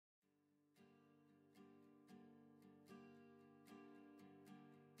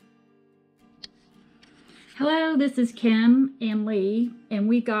Hello, this is Kim and Lee, and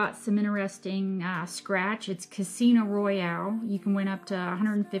we got some interesting scratch. It's Casino Royale. You can win up to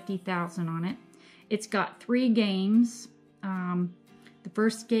 150,000 on it. It's got 3 games. The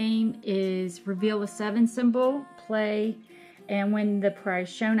first game is reveal a 7 symbol, play, and win the prize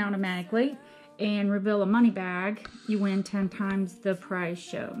shown automatically. And reveal a money bag, you win 10 times the prize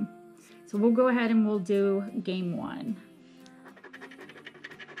shown. So we'll go ahead and we'll do game 1.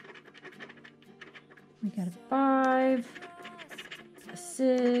 We got a 5, a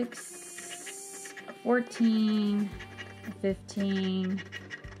 6, a 14, a 15,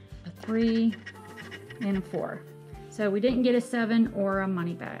 a 3, and a 4. So we didn't get a 7 or a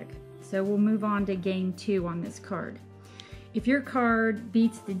money bag. So we'll move on to game 2 on this card. If your card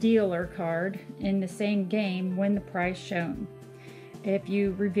beats the dealer card in the same game, win the prize shown. If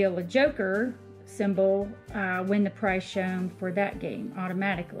you reveal a joker symbol, win the prize shown for that game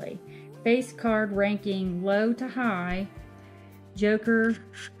automatically. Base card ranking low to high, joker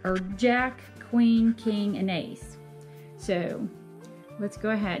or jack, queen, king, and ace. So let's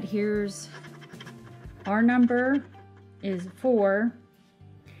go ahead. Here's our number is 4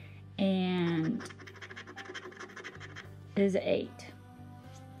 and is 8.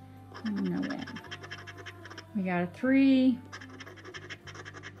 No win. We got a 3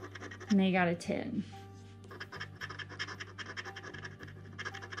 and they got a 10.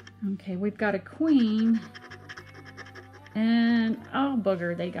 Okay, we've got a queen, and oh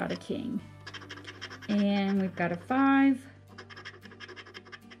booger, they got a king. And we've got a 5,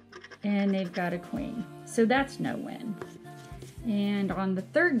 and they've got a queen. So that's no win. And on the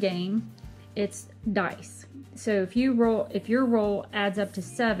third game, it's dice. So if your roll adds up to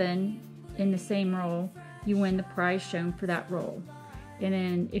 7 in the same roll, you win the prize shown for that roll. And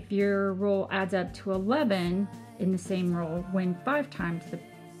then if your roll adds up to 11 in the same roll, win 5 times the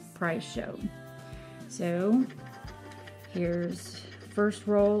prize shown. So here's first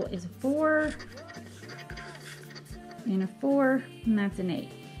roll is a 4 and a 4, and that's an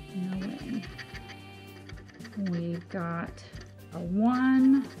 8. No win. We've got a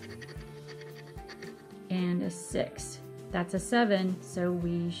 1 and a 6. That's a 7, so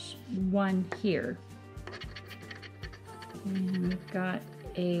we won here. And we've got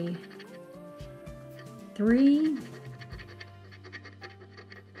a 3.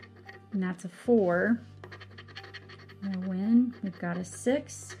 And that's a 4. No win. We've got a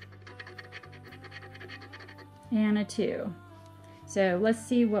 6 and a 2. So let's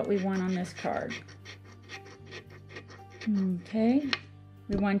see what we won on this card. Okay,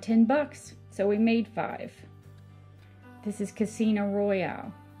 we won 10 bucks, so we made 5. This is Casino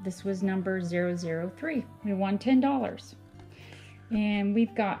Royale. This was number 003. We won $10. And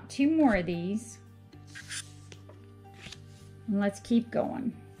we've got 2 more of these. And let's keep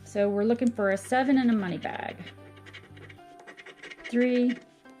going. So we're looking for a 7 and a money bag. 3,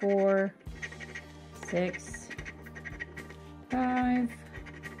 4, 6, 5,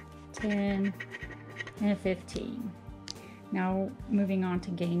 10, and a 15. Now moving on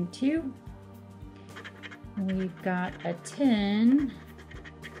to game 2. We've got a 10,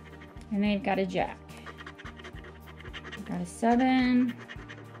 and they've got a jack. We've got a 7,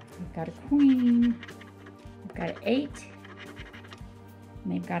 we've got a queen, we've got an 8,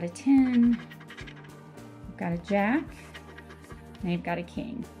 and they've got a 10, we've got a jack, and they've got a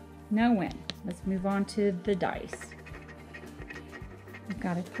king. No win. Let's move on to the dice. We've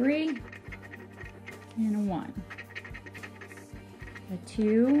got a 3 and a 1. A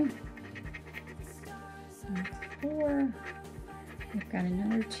 2, and a 4, we've got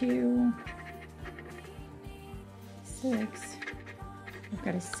another 2, 6, we've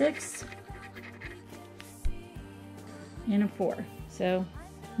got a 6, and a 4. So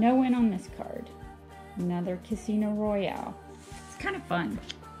no win on this card. Another Casino Royale. It's kind of fun.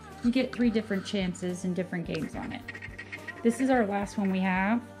 You get 3 different chances and different games on it. This is our last one we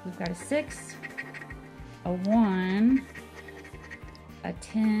have. We've got a 6, a 1, a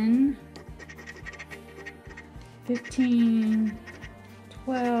 10, 15,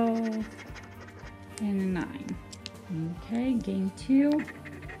 12, and a 9. Okay, game 2.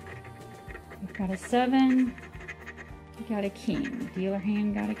 We've got a 7. We got a king. Dealer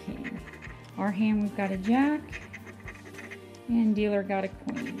hand got a king. Our hand, we've got a jack. And dealer got a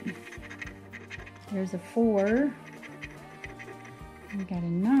queen. There's a 4. We got a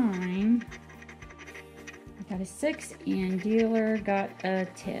 9. We got a 6, and dealer got a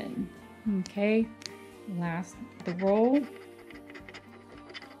 10. Okay, last the roll.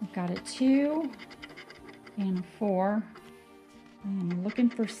 We've got a 2 and a 4. And I'm looking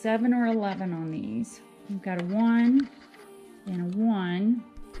for 7 or 11 on these. We've got a 1 and a 1.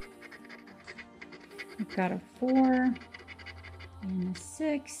 We've got a 4 and a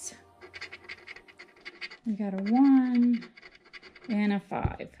 6. We got a 1 and a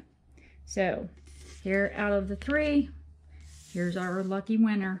 5. So here out of the 3, here's our lucky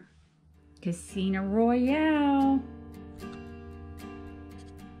winner, Casino Royale.